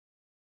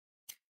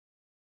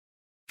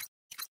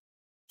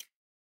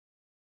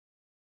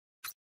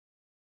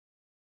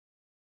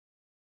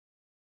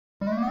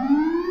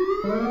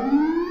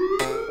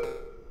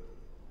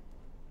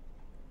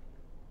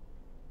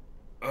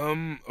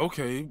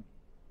Okay.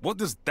 What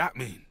does that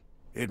mean?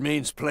 It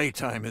means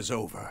playtime is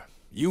over.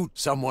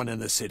 Someone in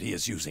the city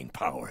is using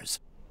powers.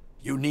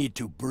 You need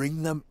to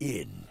bring them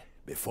in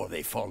before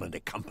they fall into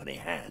company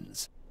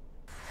hands.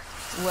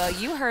 Well,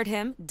 you heard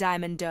him,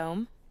 Diamond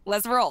Dome.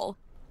 Let's roll.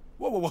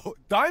 Whoa.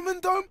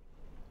 Diamond Dome?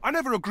 I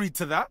never agreed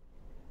to that.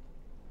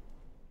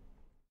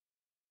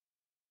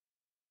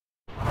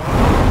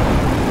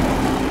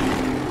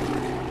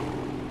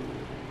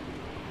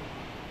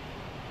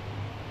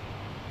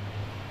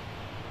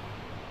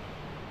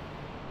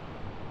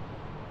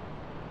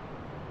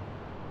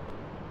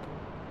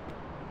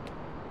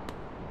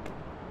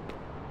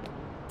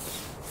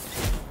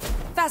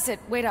 Facet,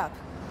 wait up.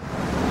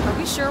 Are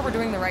we sure we're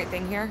doing the right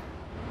thing here?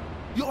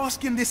 You're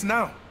asking this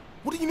now.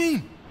 What do you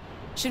mean?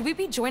 Should we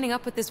be joining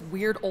up with this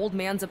weird old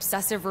man's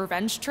obsessive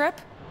revenge trip?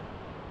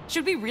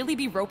 Should we really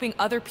be roping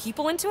other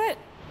people into it?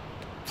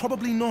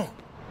 Probably not.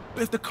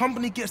 But if the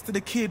company gets to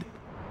the kid,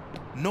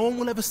 no one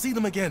will ever see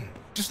them again.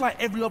 Just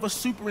like every other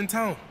super in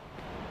town.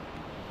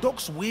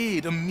 Doc's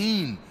weird and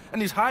mean,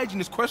 and his hygiene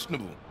is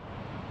questionable.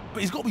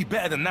 But he's got to be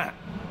better than that.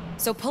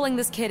 So pulling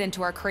this kid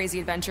into our crazy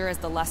adventure is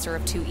the lesser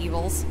of two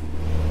evils?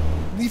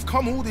 We've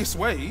come all this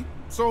way,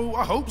 so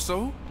I hope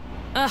so.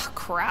 Ugh,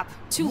 crap.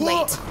 Too What?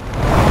 late.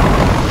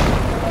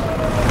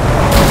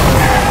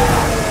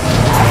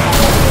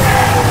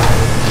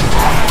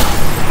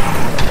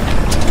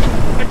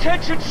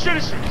 Attention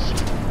citizens!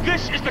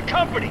 This is the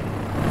company!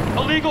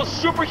 Illegal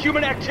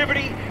superhuman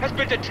activity has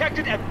been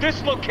detected at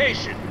this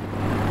location.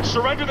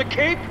 Surrender the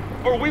Cape,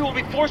 or we will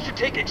be forced to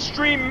take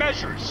extreme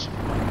measures.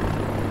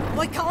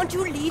 Why can't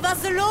you leave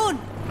us alone?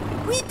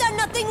 We've done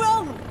nothing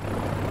wrong!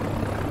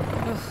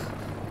 Ugh.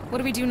 What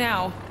do we do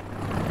now?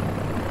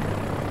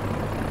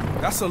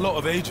 That's a lot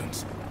of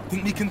agents.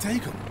 Think we can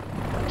take them?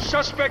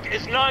 Suspect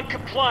is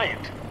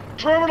non-compliant.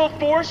 Terminal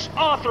force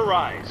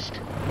authorized.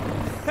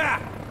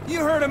 Ha! You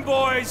heard him,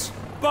 boys!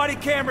 Body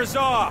cameras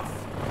off!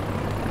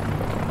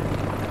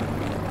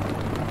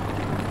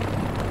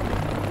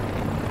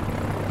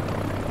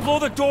 Blow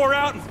the door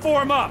out and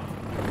form up!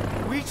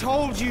 We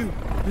told you,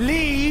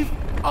 leave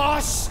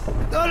us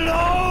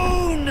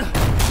alone!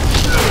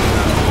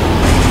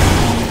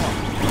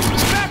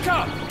 Back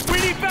up!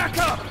 We need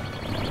backup!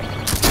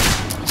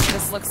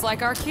 This looks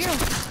like our cue.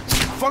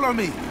 Follow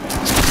me!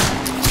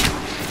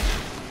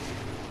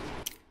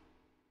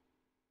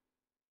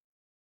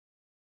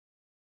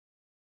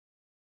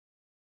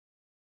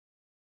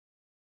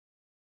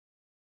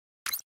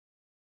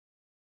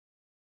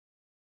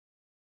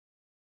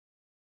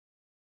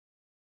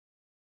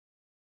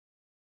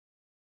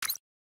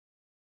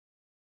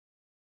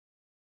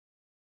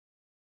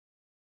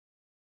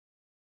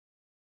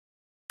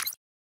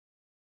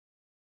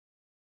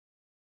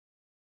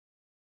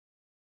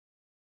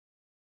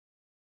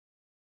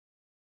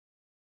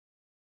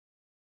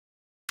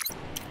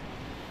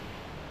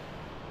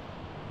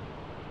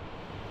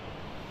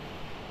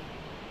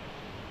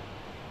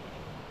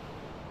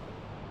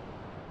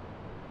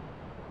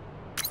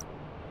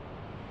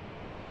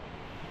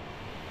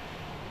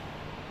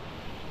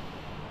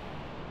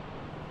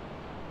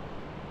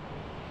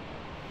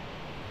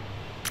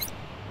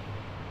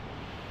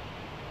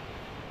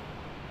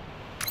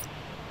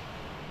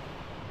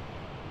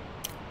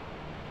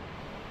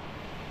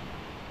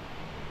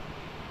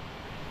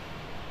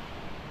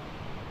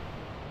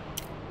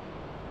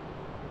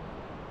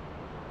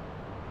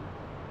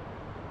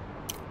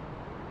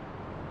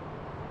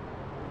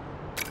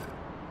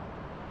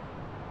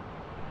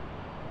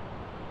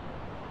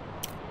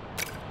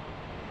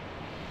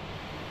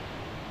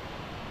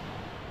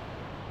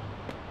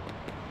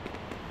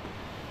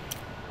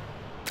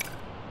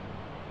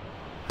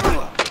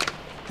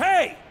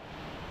 Hey!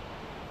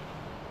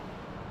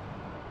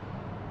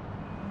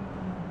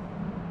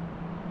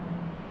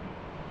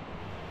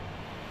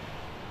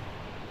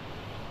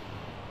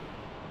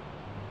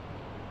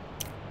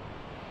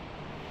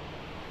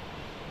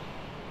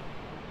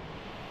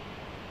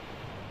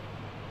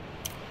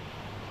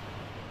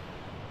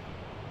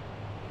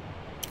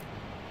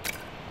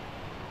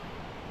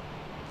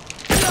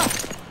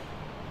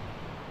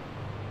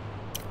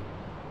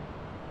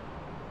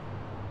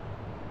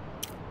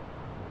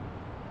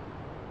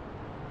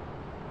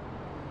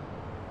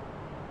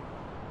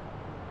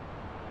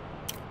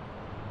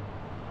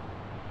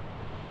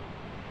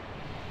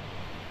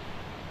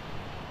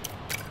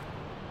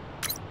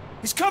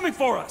 He's coming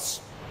for us!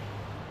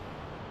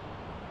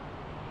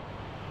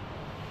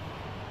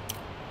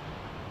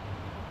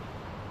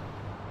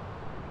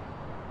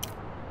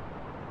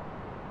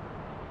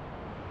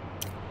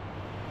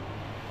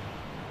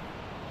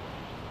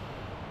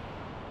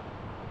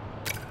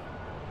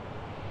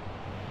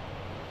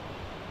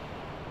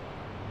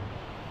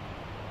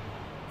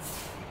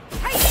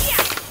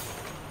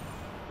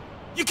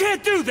 You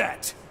can't do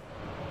that!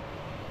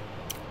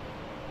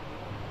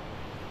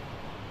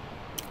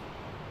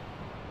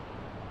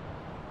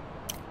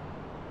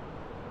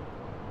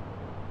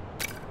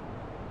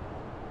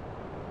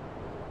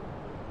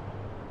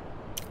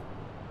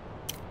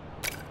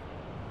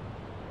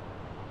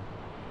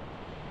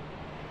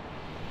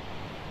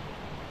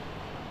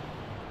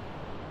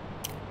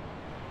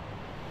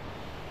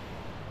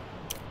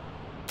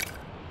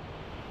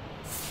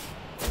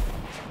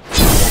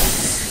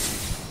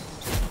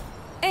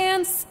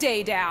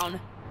 stay down.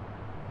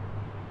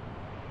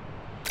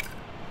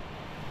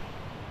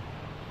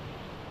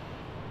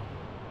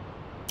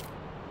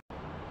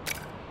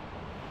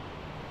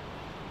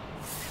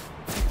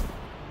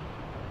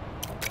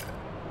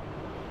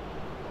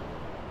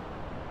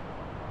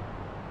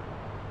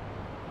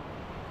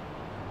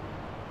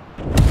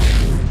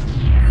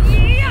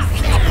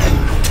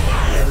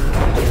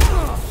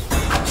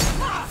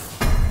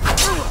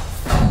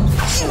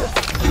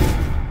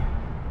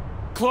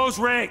 Close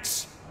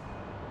ranks!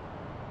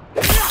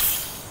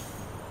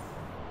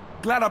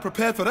 Glad I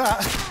prepared for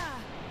that.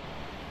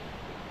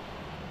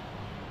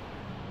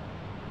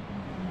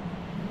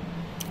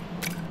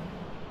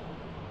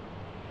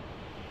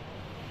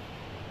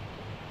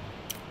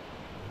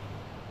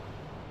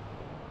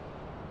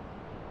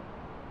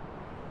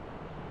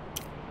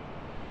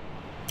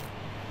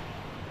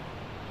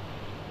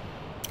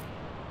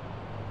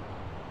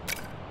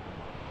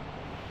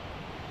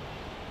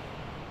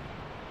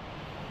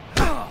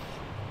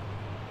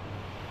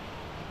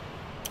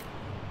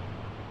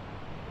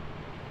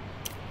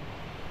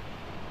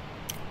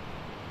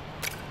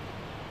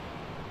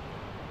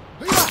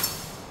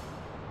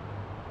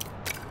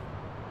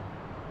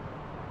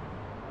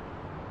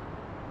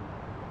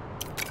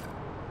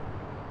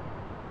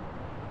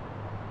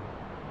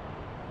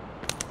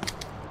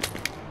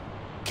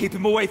 Keep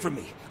him away from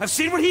me. I've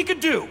seen what he can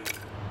do!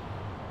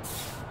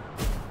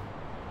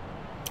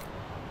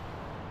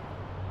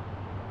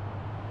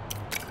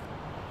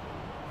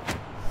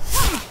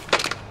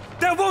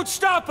 That won't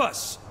stop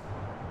us!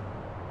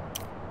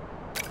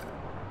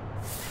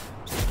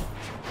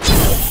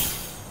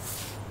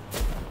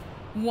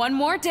 One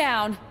more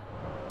down.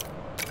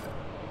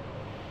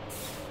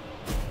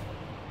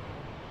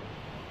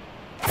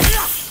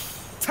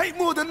 Take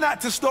more than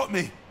that to stop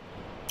me.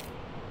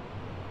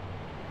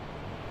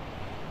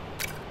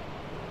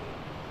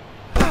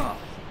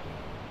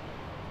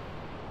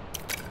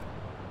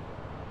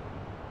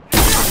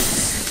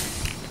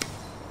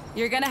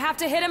 You're gonna have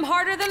to hit him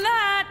harder than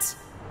that!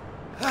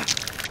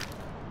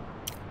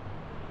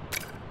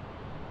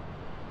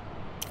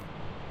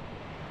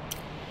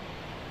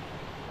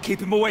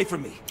 Keep him away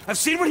from me. I've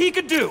seen what he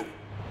can do!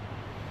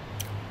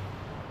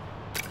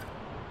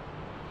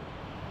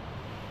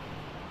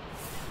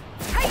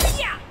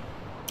 Hi-ya!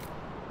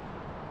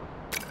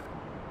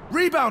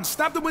 Rebound,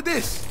 stab them with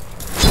this.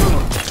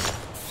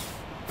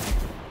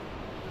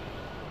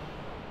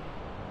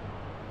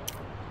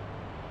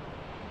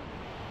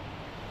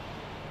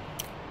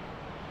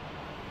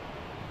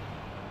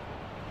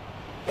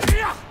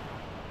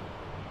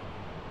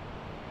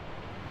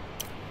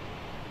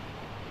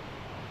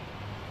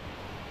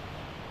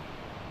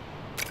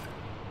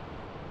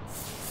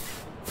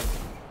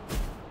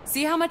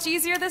 See how much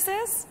easier this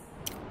is?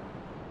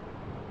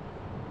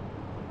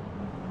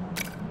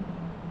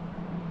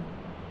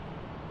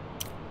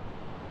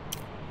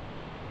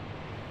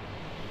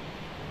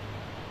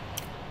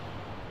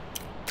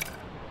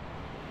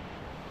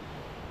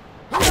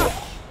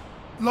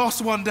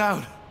 Last one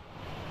down.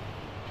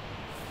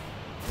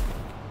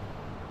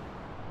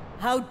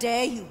 How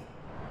dare you?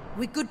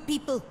 We're good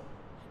people.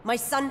 My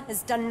son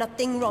has done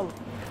nothing wrong.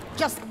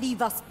 Just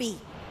leave us be.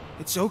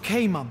 It's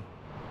okay, Mum.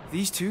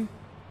 These two,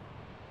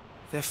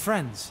 they're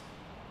friends.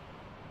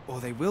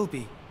 Or they will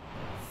be.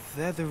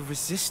 They're the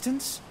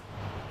Resistance?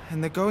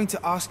 And they're going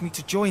to ask me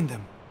to join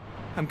them.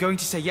 I'm going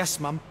to say yes,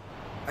 Mum.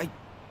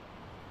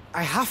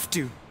 I have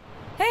to.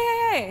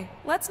 Hey,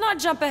 let's not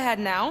jump ahead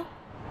now.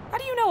 How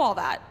do you know all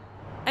that?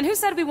 And who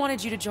said we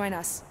wanted you to join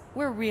us?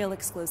 We're real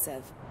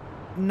exclusive.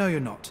 No, you're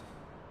not.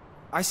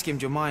 I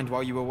skimmed your mind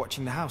while you were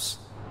watching the house.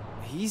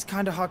 He's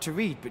kinda hard to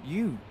read, but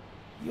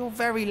you're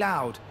very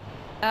loud.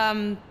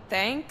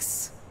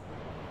 Thanks?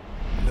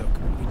 Look,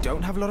 we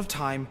don't have a lot of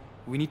time.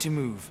 We need to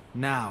move,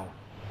 now.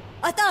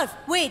 Atarv,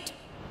 wait!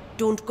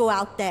 Don't go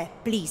out there,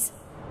 please.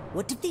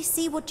 What if they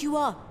see what you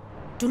are?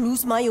 To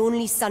lose my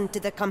only son to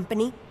the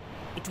company?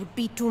 It would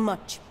be too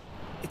much.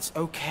 It's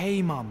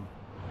okay, Mum.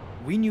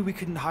 We knew we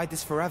couldn't hide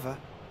this forever.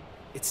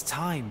 It's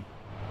time.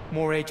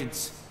 More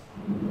agents.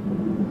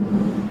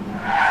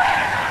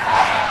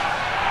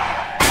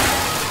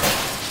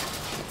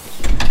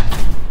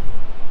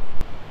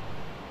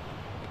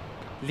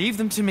 Leave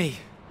them to me.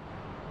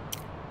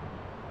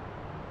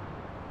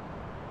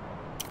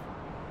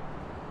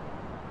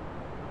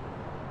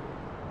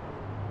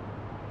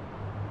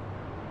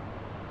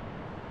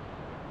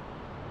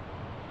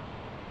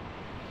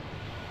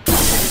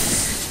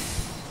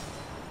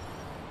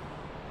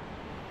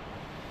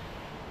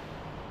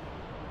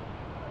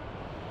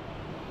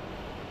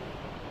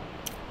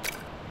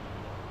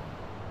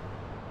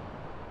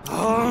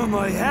 Oh,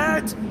 my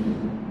hat!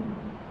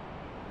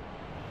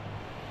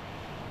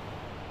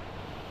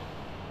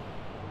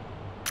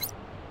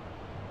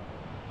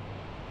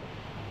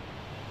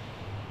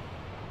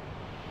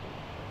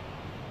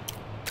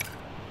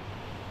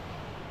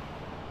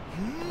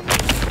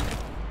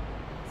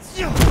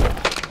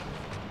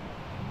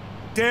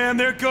 Damn,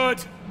 they're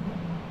good!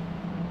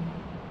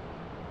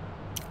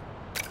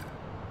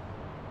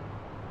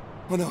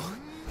 Oh no.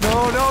 No.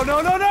 No, no,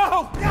 no, no,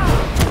 no!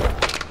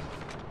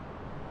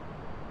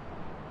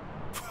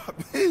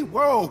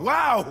 Whoa,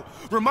 wow!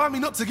 Remind me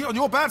not to get on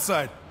your bad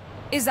side.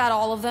 Is that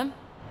all of them?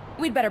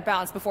 We'd better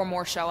bounce before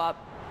more show up.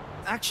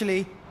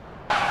 Actually,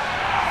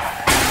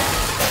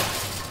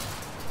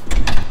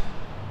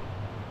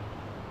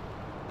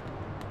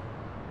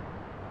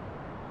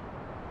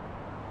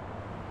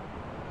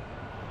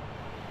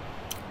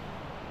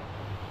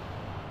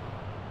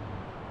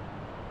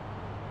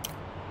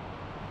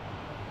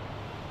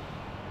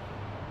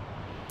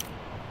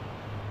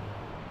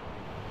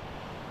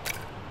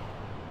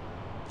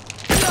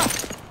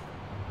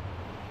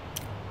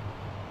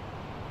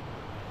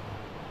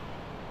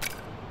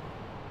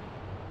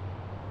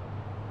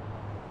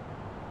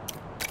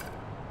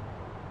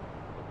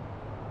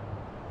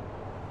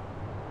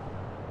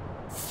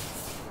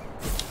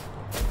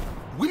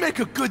 We make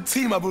a good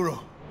team, Aburo.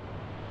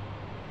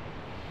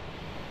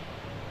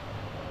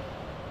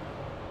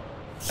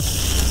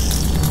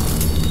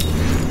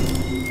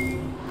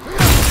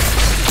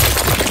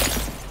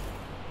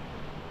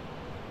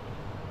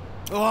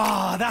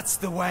 Oh, that's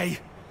the way.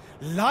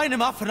 Line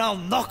him up and I'll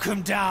knock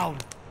him down.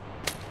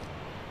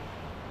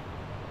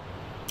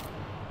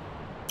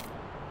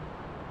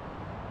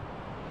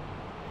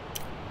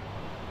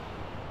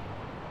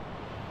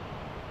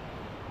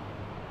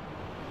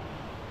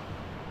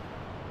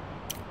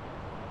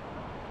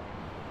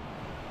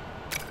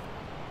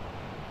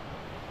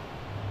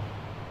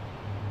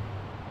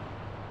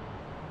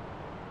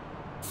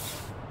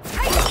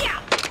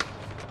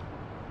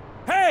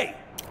 Hey!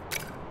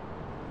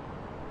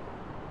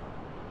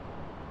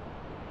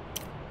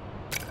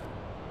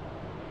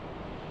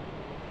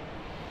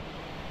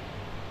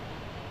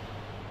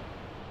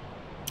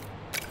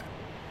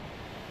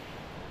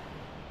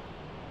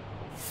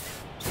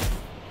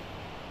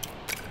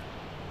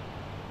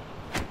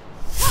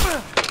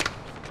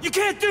 You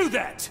can't do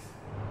that!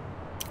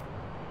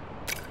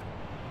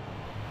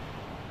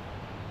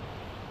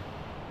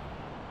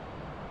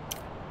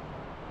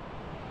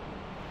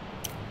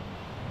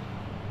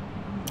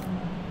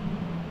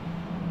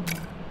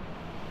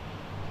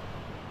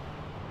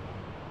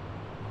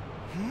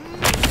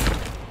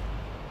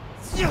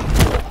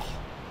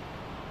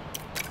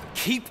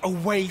 Keep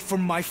away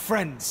from my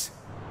friends.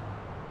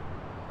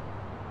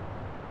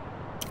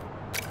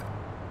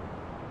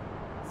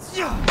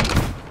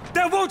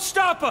 That won't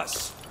stop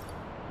us!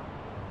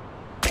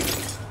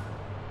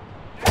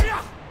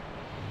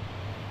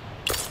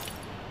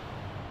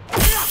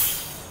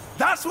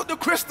 That's what the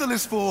crystal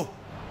is for.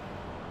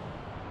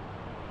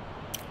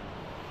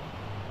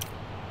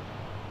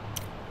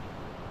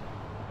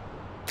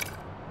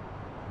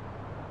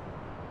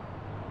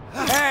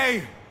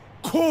 Hey,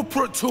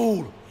 corporate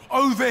tool,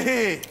 over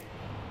here.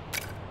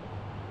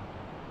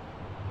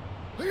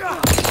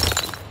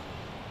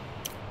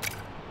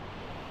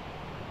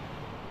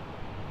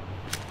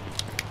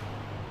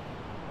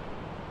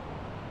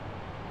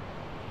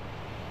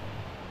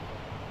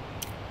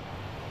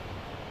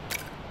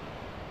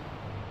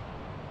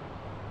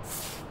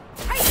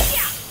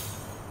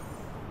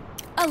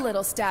 A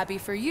little stabby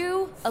for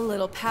you, a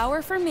little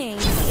power for me.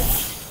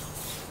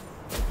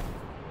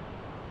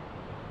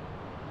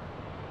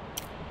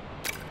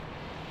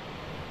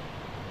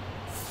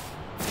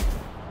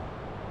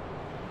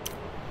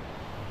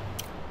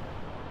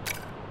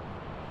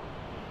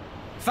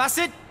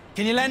 Facet,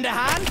 can you lend a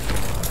hand?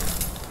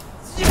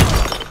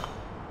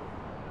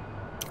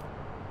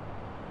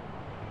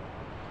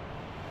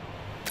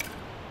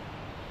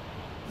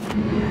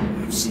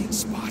 I'm seeing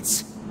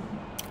spots.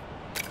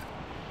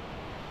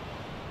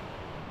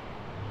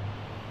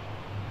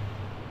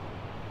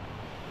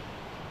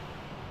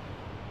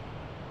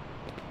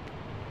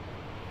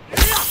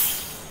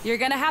 You're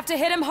gonna have to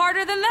hit him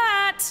harder than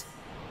that!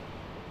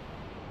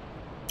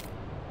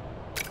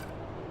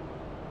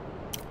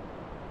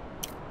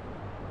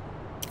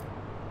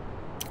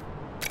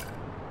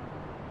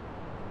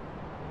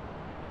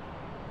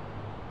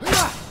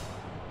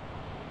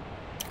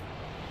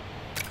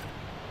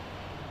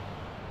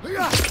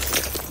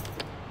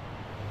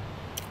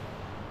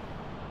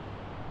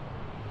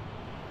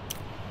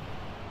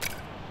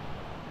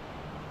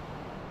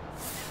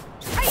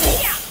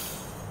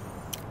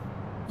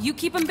 You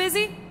keep him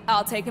busy,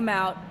 I'll take him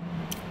out.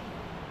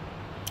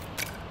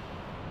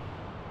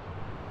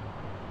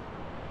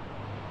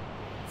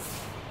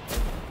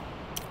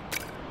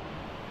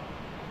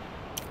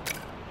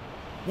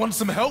 Want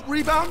some help,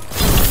 Rebound?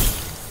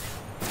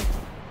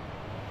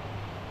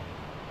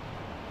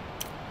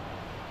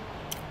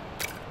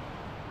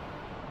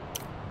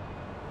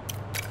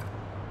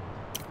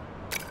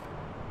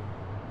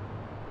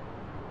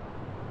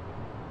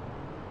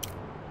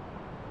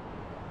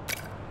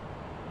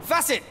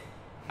 Facet!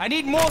 I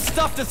need more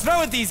stuff to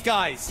throw at these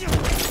guys!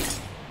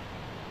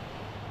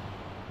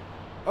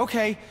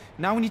 okay,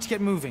 now we need to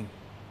get moving.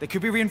 There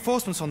could be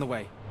reinforcements on the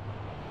way.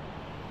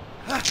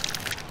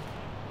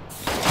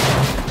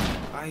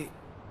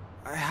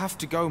 I have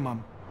to go,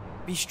 Mum.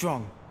 Be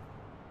strong.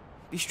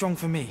 Be strong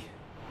for me.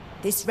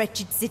 This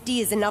wretched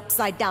city is an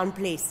upside-down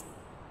place.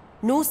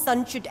 No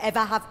son should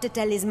ever have to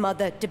tell his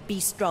mother to be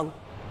strong.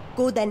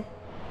 Go then.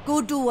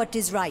 Go do what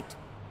is right.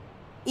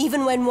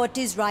 Even when what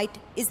is right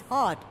is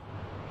hard.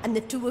 And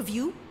the two of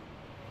you?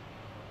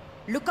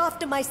 Look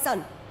after my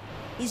son.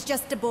 He's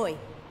just a boy.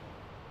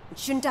 He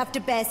shouldn't have to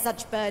bear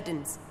such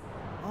burdens.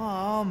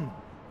 I'm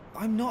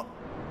not...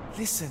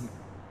 Listen,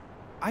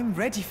 I'm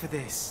ready for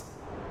this.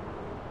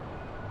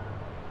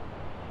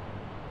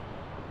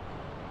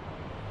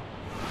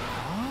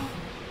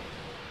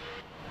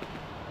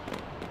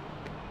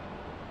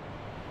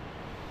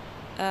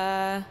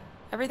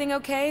 Everything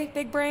okay,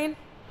 big brain?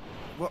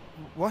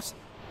 What?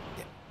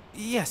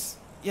 Yes,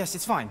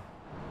 it's fine.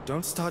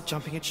 Don't start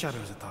jumping at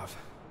shadows, Atav.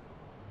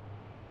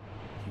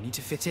 You need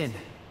to fit in.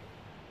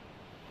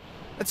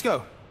 Let's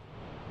go.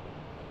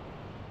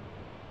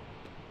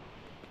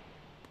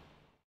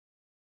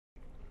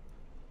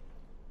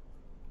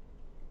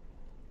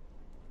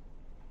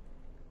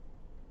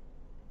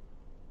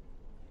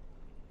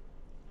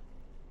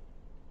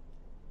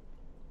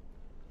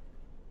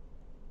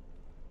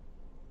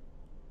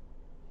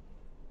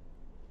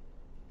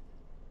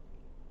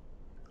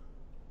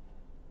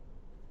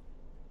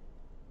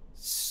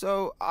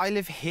 So, I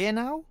live here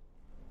now?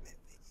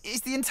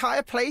 Is the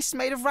entire place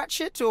made of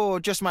ratchet,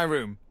 or just my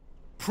room?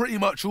 Pretty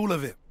much all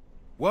of it.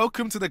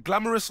 Welcome to the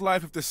glamorous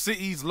life of the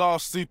city's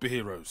last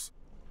superheroes.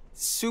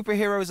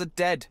 Superheroes are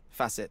dead,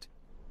 Facet.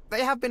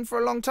 They have been for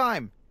a long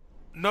time.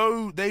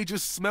 No, they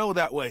just smell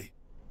that way.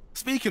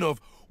 Speaking of,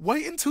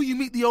 wait until you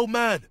meet the old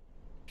man.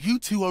 You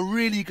two are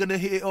really gonna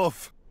hit it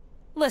off.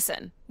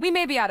 Listen, we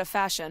may be out of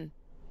fashion,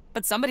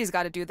 but somebody's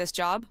got to do this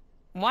job.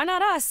 Why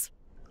not us?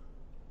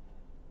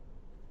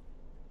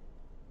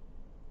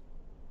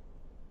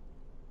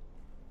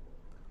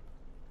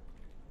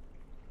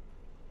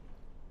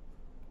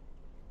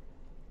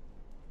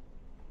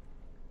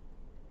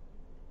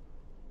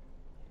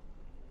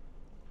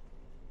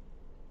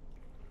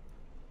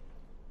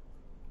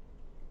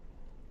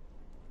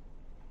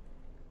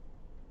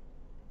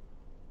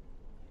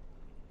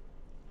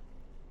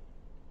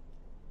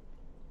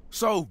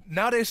 So,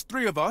 now there's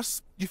 3 of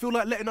us. You feel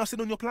like letting us in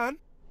on your plan?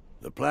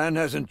 The plan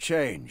hasn't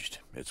changed.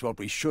 It's what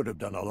we should have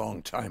done a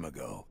long time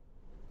ago.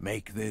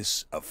 Make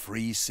this a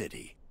free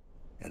city.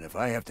 And if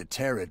I have to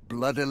tear it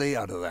bloodily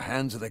out of the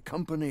hands of the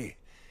company,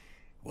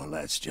 well,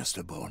 that's just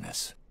a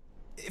bonus.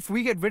 If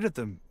we get rid of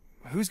them,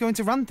 who's going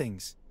to run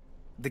things?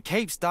 The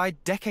Capes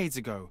died decades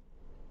ago.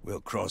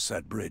 We'll cross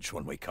that bridge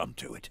when we come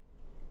to it.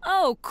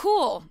 Oh,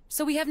 cool.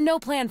 So we have no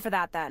plan for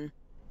that then.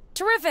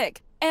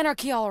 Terrific.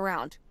 Anarchy all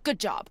around. Good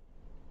job.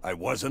 I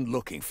wasn't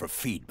looking for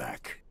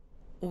feedback.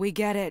 We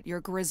get it.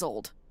 You're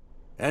grizzled.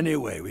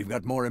 Anyway, we've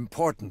got more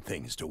important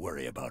things to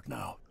worry about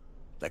now.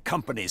 The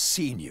company's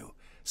seen you,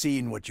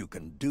 seen what you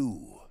can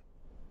do.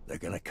 They're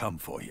gonna come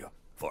for you,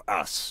 for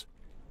us.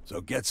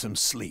 So get some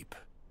sleep.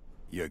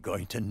 You're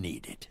going to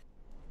need it.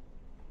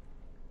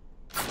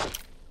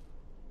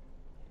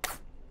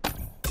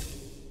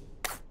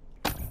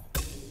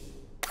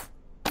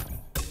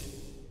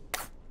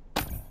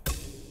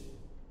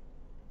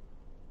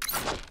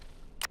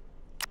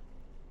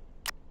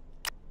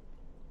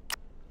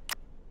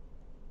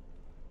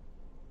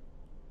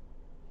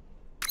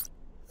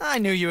 I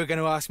knew you were going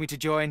to ask me to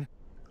join.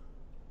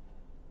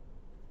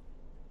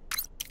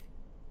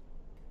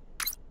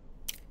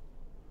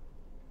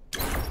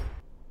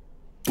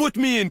 Put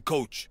me in,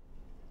 coach.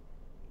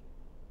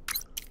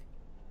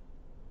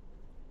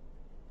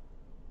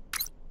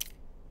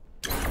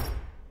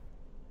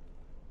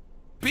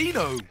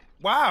 Bino,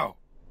 wow.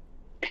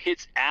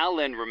 It's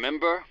Alan,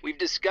 remember? We've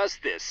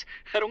discussed this.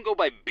 I don't go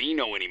by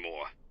Bino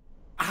anymore.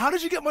 How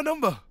did you get my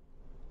number?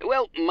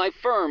 Well, my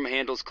firm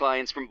handles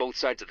clients from both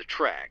sides of the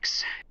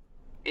tracks.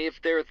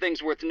 If there are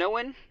things worth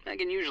knowing, I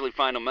can usually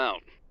find them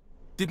out.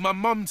 Did my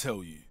mum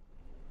tell you?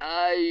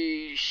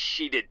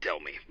 She did tell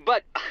me,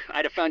 but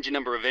I'd have found your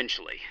number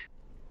eventually.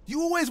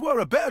 You always were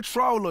a better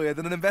trial lawyer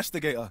than an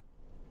investigator.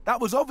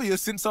 That was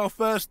obvious since our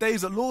first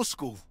days at law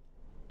school.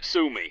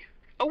 Sue me.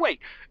 Oh wait,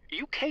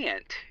 you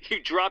can't.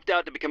 You dropped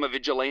out to become a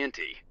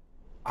vigilante.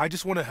 I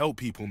just want to help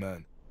people,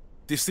 man.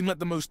 This seemed like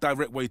the most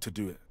direct way to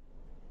do it.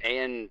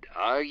 And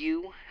are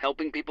you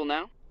helping people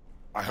now?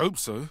 I hope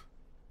so.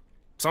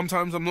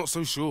 Sometimes I'm not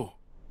so sure.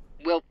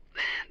 Well,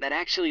 that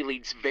actually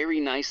leads very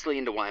nicely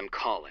into why I'm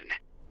calling.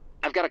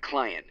 I've got a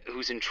client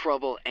who's in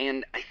trouble,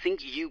 and I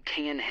think you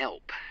can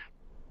help.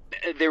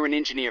 They're an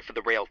engineer for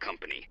the rail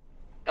company.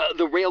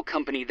 The rail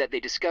company that they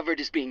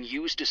discovered is being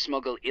used to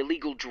smuggle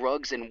illegal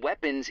drugs and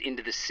weapons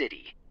into the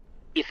city.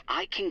 If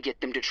I can get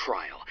them to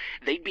trial,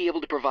 they'd be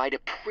able to provide a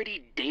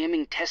pretty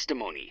damning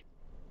testimony,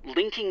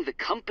 linking the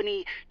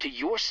company to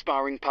your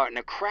sparring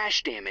partner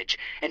Crash Damage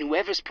and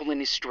whoever's pulling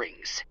his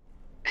strings.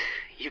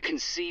 You can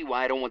see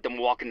why I don't want them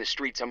walking the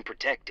streets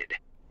unprotected.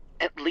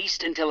 At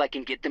least until I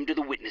can get them to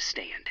the witness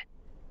stand.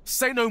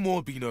 Say no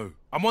more, Bino.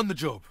 I'm on the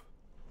job.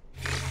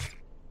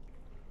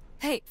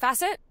 Hey,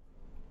 Facet?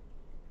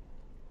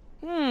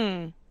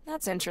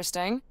 That's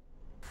interesting.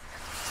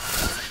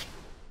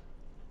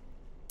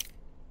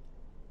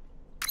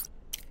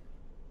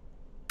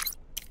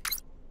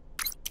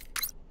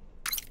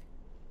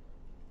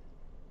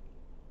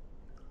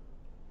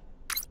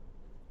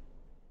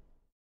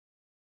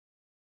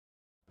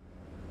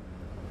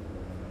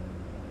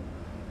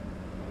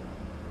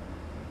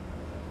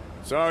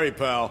 Sorry,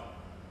 pal.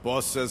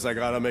 Boss says I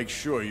gotta make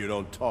sure you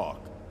don't talk.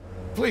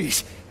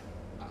 Please,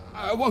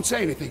 I won't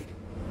say anything.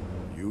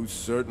 You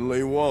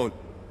certainly won't.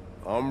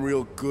 I'm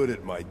real good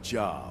at my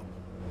job.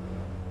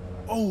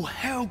 Oh,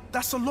 hell,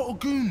 that's a lot of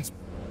goons.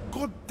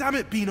 God damn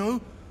it, Bino.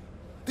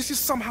 This is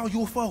somehow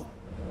your fault.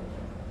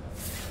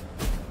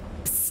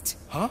 Psst.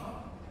 Huh?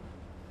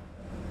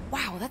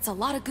 Wow, that's a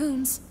lot of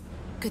goons.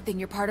 Good thing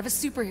you're part of a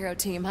superhero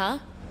team, huh?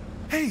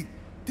 Hey,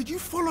 did you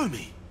follow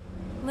me?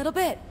 Little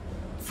bit.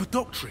 For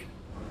doctrine?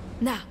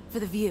 Nah, for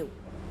the view.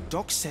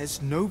 Doc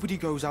says nobody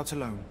goes out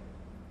alone.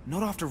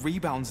 Not after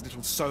Rebound's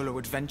little solo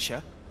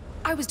adventure.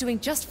 I was doing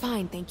just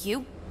fine, thank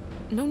you.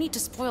 No need to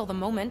spoil the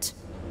moment.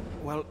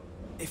 Well,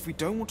 if we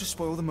don't want to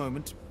spoil the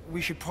moment, we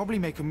should probably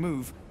make a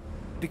move.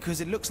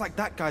 Because it looks like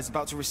that guy's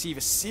about to receive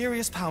a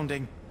serious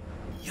pounding.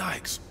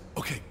 Yikes.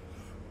 Okay,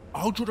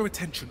 I'll draw their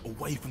attention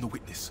away from the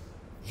witness.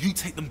 You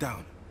take them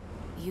down.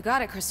 You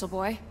got it, Crystal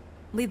Boy.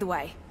 Lead the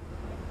way.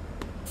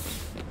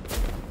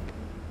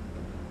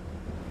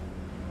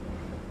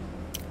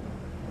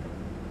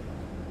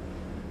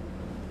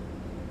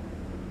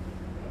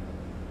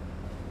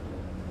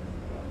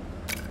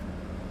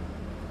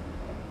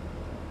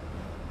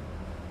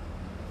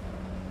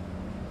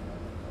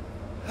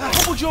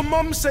 What would your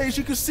mum say if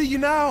she could see you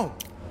now?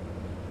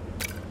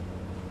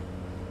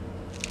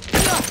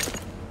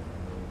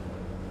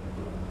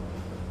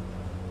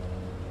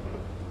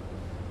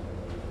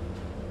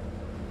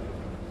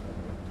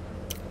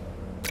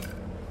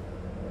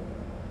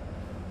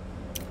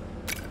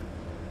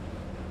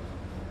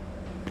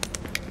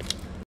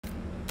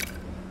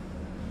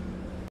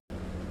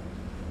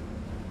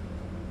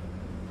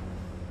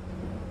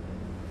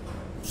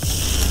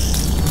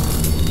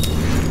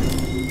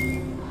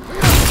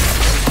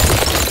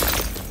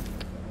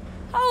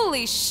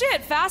 Holy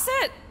shit,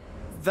 Facet!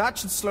 That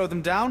should slow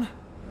them down.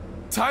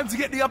 Time to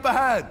get the upper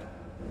hand.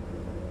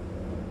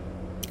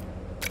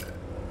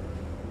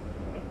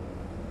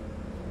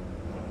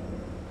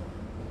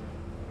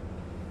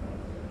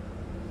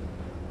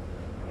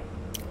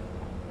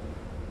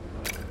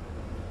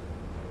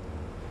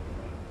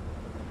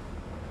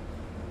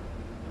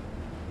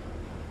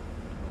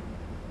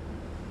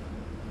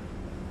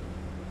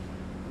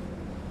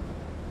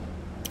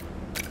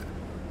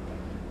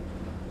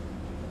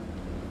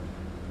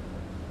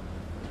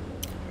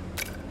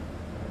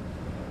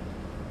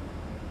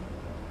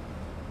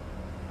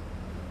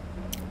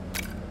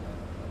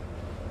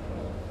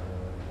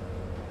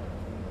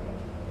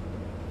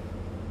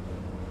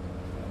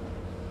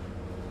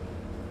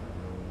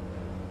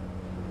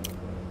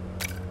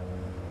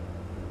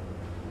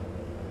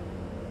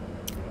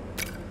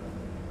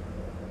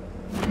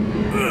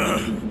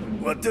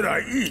 What did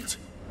I eat?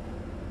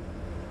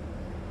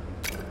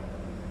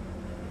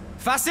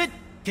 Facet,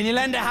 can you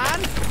lend a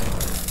hand?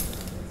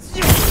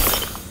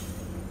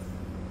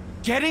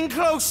 Getting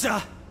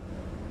closer!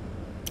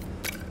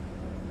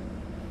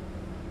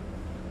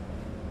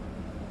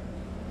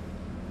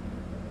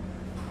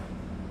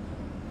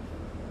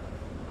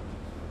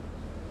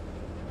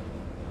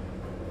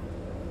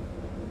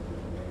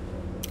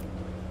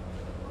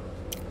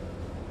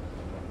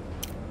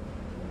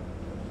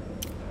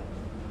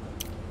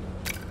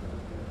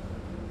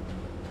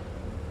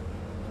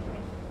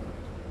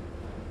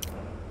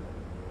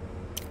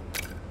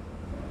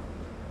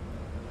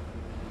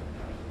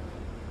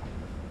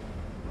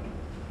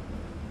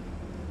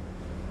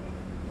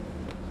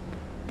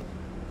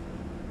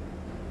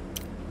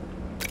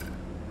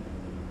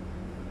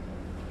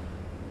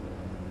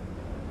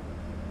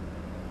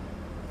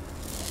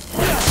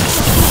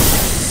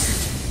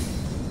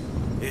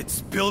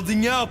 It's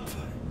building up.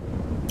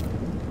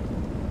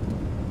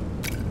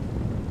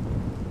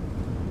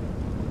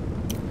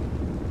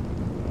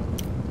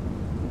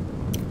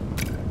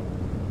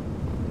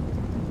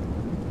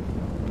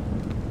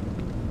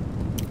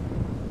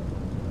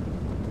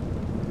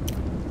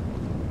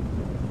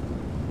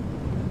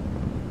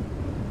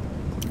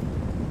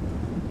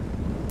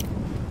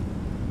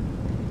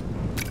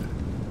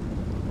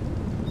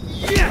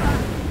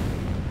 Yeah!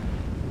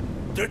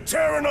 They're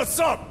tearing us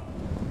up!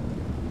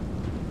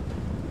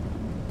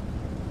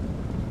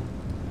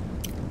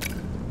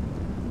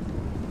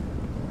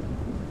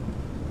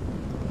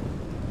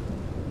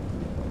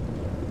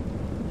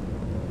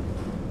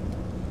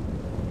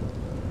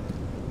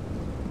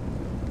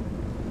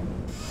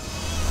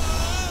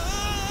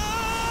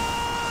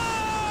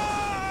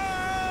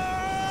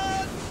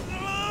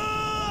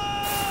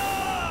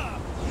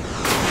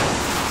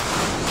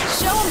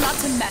 Not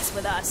to mess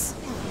with us.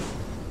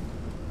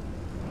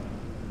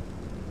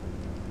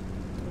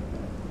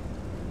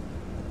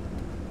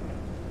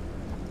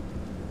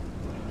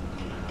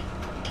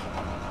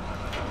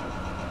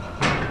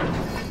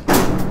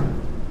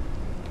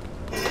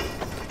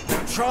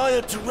 They're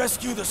trying to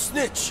rescue the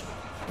snitch.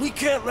 We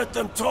can't let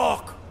them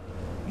talk.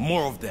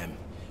 More of them.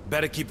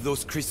 Better keep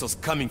those crystals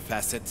coming,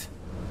 Facet.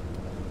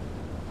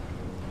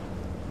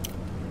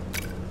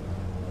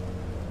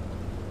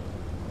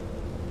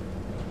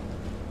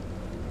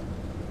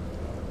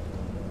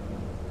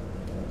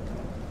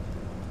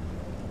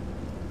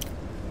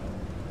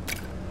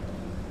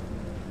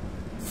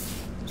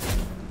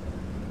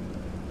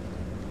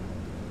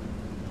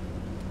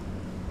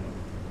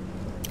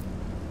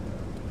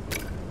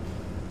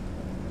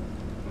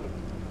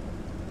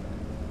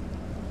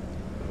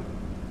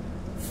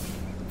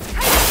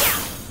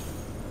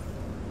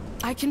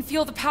 I can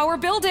feel the power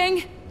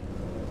building!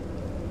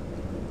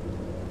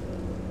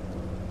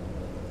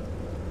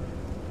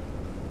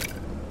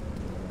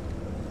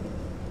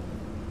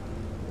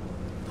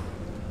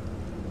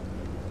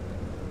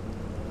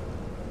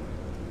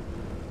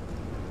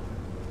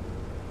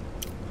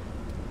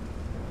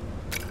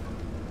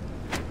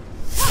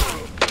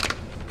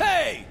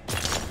 Hey!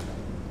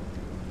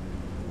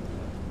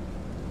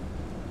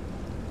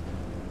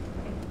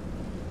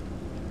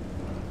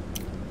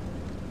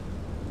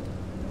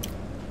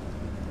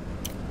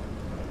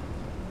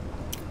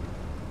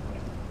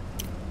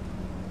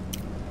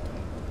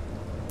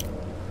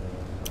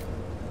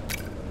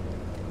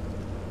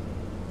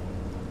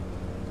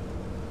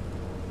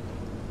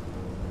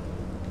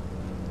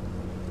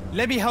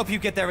 Let me help you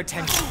get their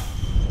attention.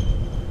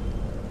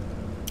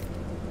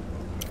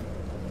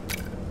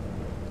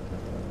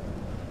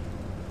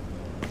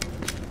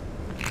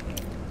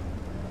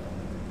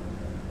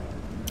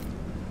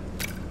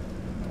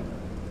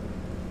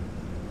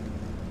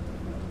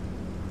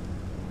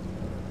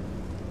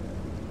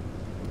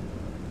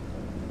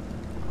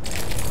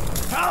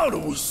 How do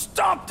we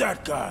stop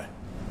that guy?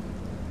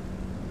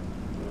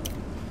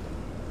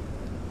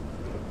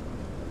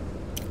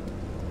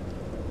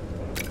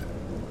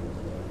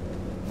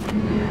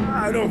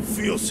 I don't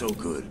feel so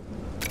good.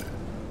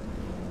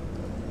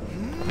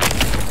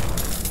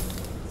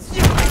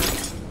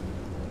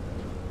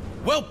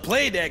 Well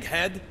played,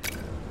 egghead!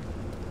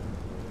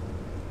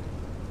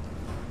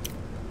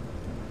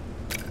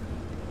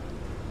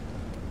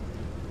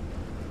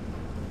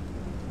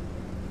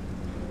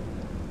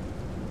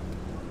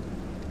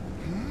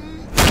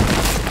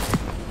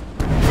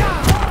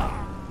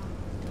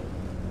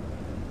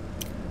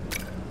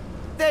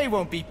 They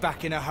won't be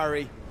back in a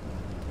hurry.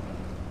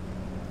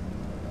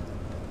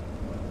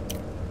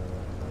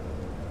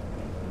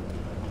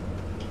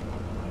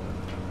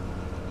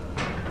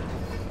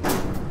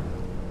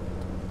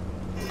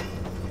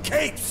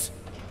 Capes!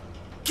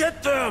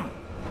 Get them!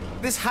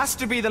 This has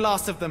to be the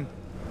last of them.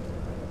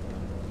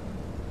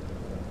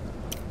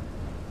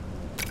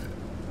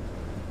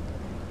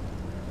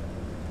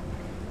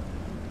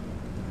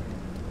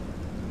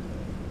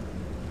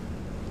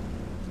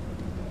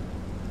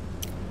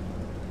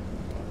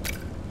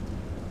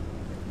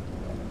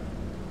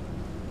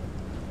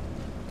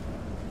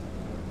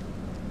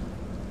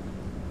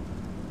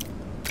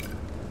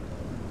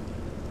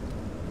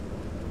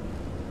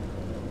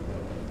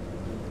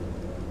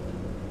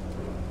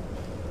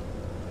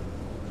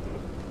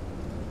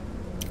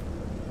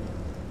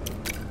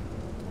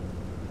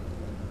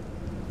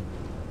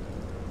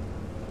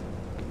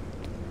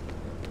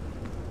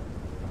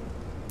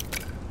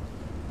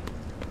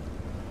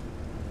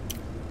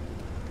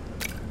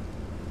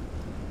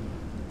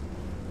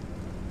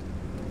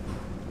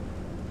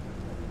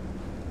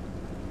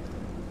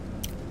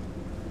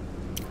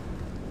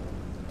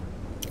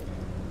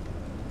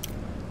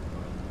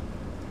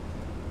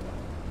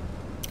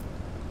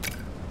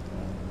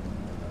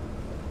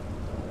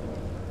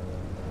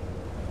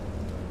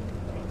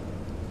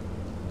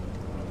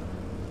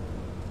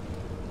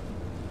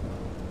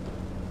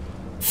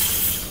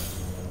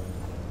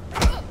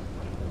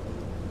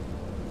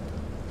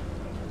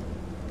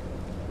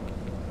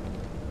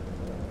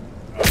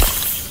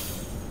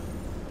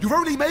 You're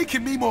only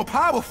making me more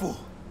powerful.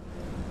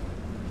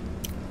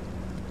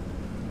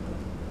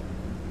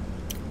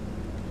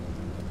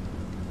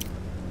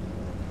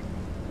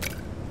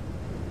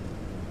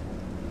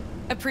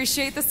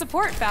 Appreciate the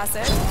support,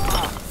 Facet.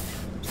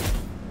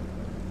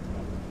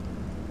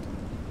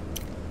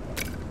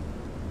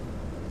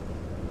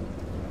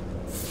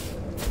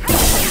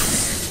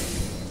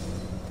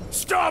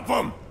 Stop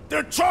them!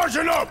 They're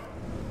charging up!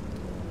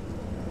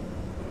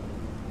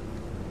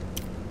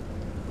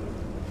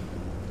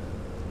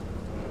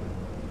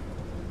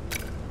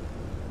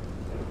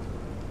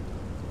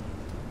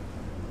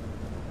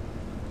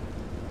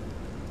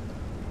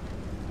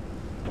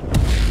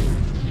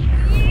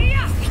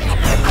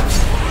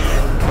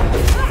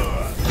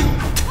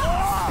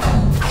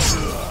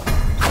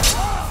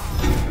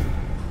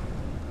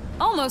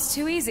 Almost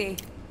too easy.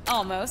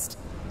 Almost.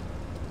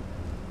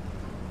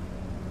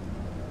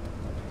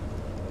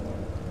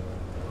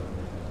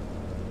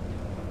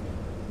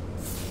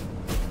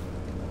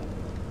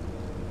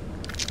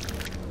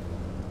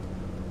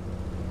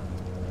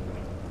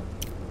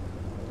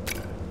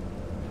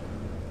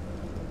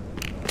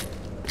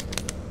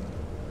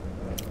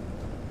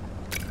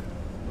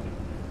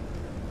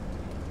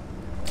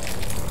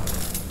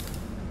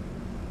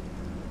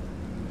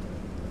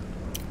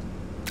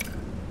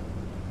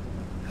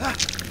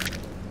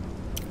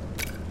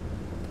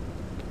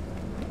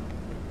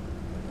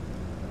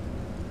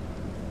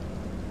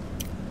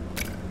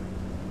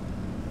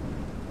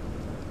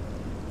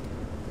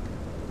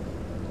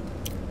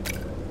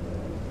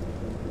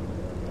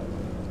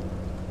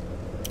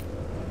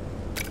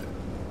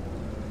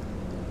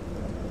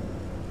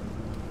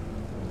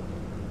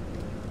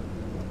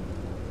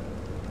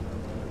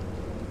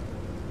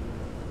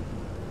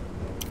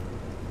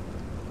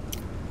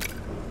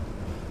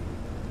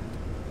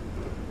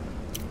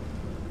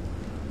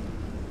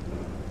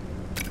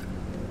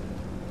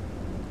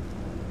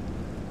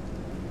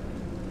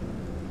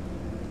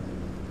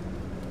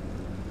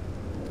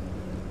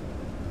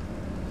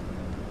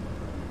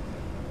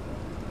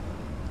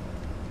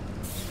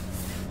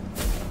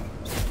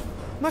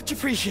 Much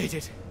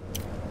appreciated.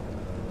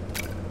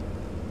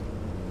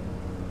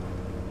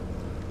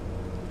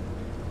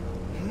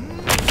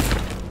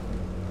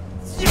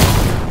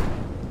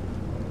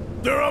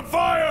 They're on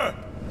fire!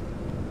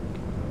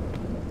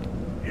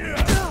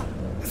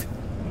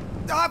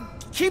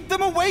 Keep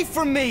them away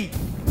from me!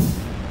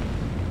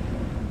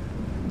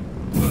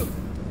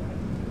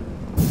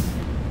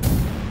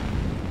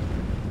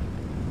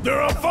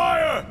 They're on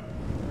fire!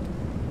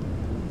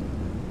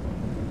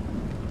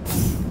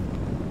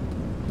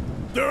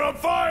 They're on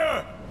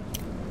fire!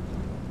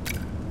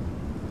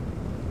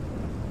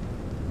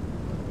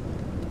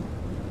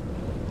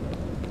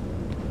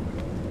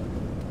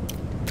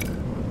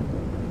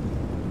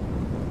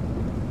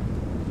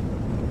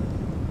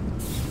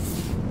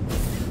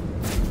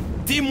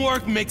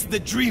 Teamwork makes the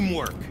dream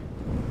work.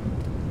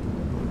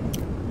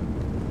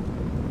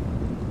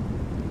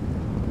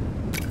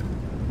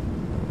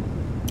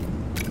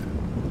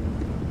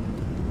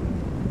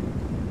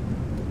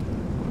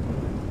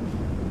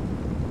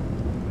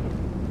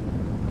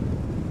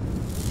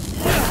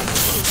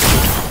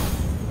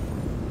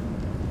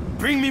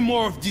 Bring me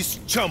more of these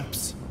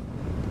chumps.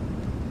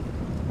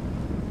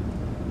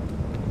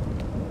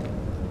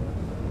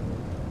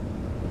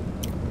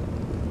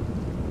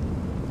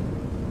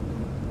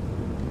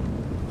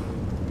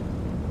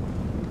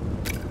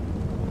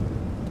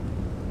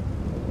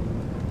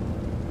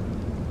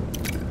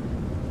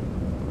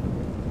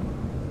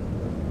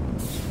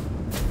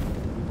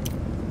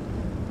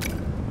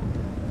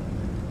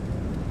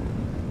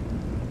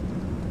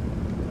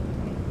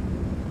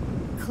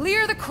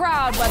 Clear the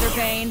crowd,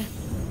 Weatherbane.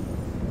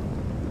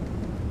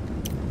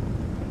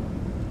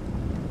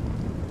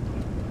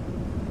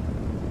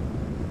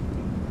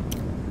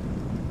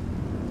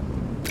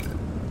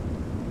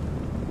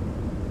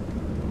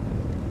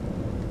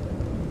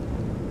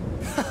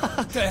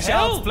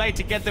 Child's play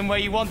to get them where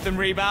you want them,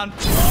 Rebound.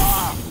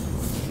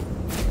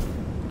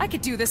 I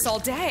could do this all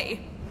day.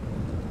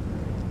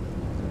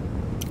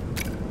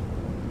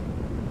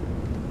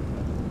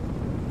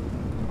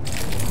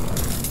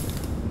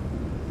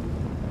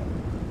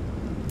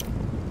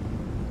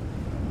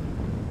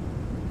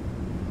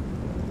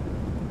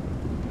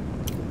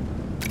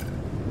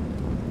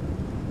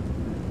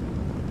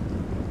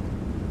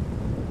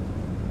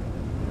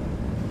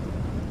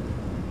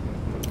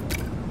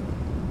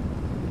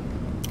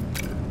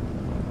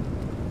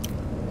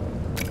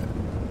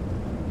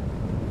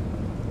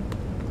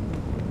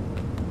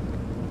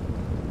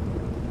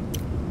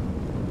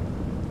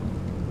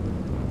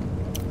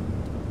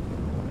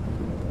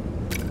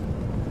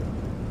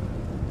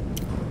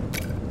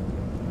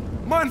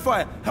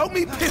 Mindfire, help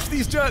me piss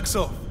these jerks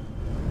off.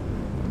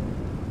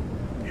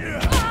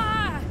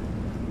 Ah!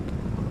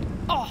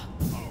 Oh,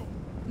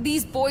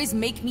 these boys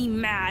make me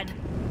mad.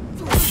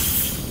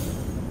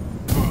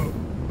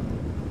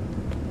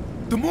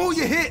 The more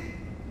you hit,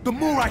 the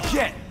more I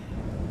get.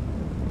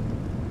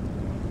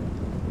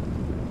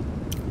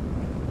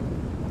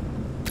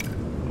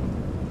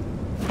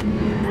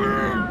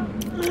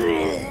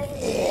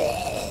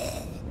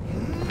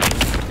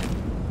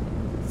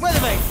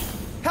 Weatherbane,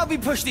 help me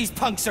push these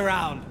punks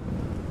around.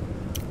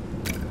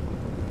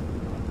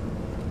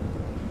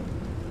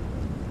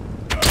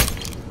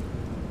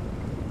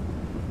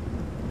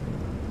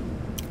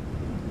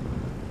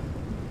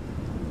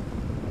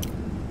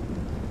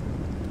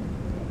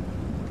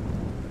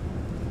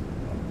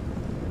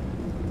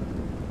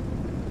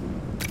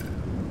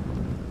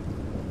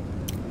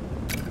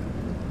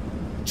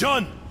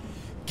 John,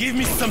 give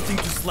me something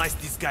to slice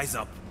these guys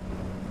up.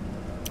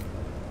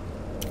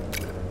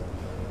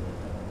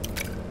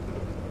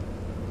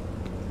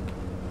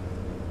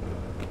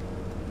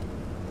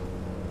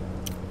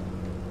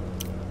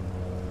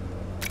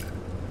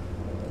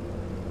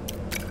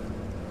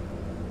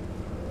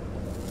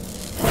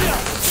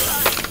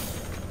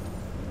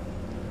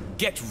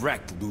 Get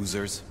wrecked,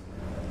 losers.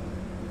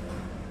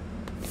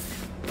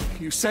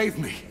 You saved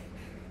me.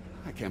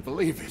 I can't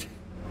believe it.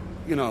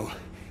 You know,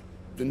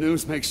 the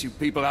news makes you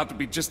people out to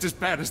be just as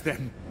bad as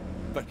them.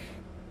 But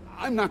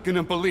I'm not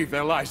gonna believe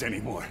their lies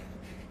anymore.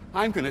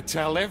 I'm gonna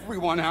tell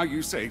everyone how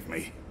you saved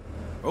me.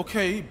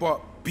 Okay,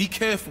 but be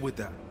careful with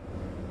that.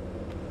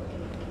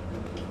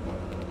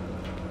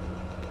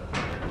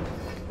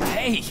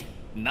 Hey,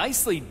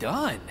 nicely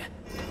done.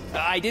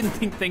 I didn't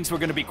think things were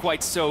gonna be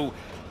quite so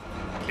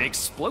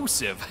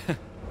explosive.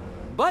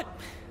 But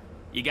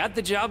you got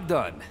the job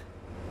done.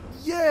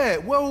 Yeah,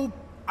 well,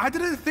 I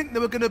didn't think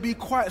there were gonna be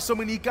quite so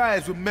many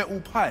guys with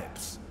metal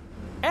pipes.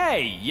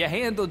 Hey, you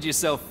handled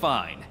yourself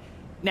fine.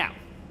 Now,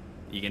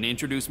 you gonna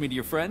introduce me to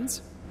your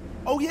friends?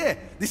 Oh yeah,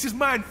 this is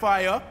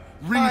Mindfire,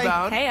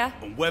 Rebound, Heya.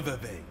 and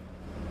Weatherbane.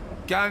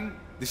 Gang,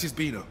 this is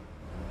Bino.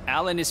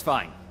 Alan is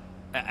fine.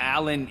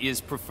 Alan is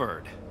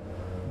preferred.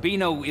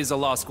 Bino is a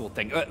law school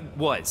thing.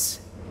 Was.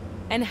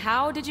 And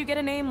how did you get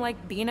a name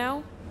like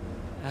Bino?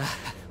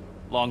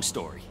 Long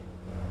story.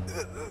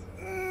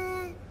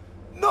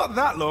 Not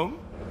that long.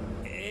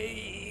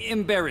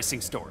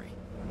 Embarrassing story.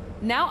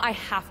 Now I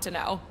have to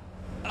know.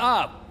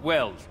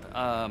 Well,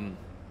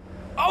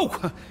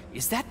 Oh,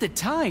 is that the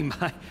time?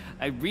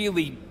 I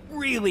really,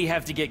 really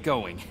have to get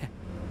going.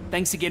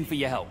 Thanks again for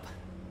your help.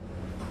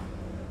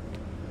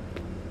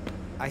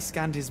 I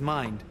scanned his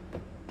mind.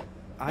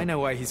 I know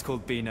why he's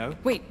called Beano.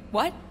 Wait,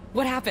 what?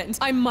 What happened?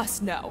 I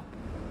must know.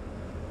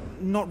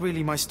 Not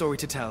really my story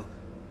to tell.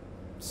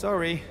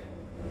 Sorry.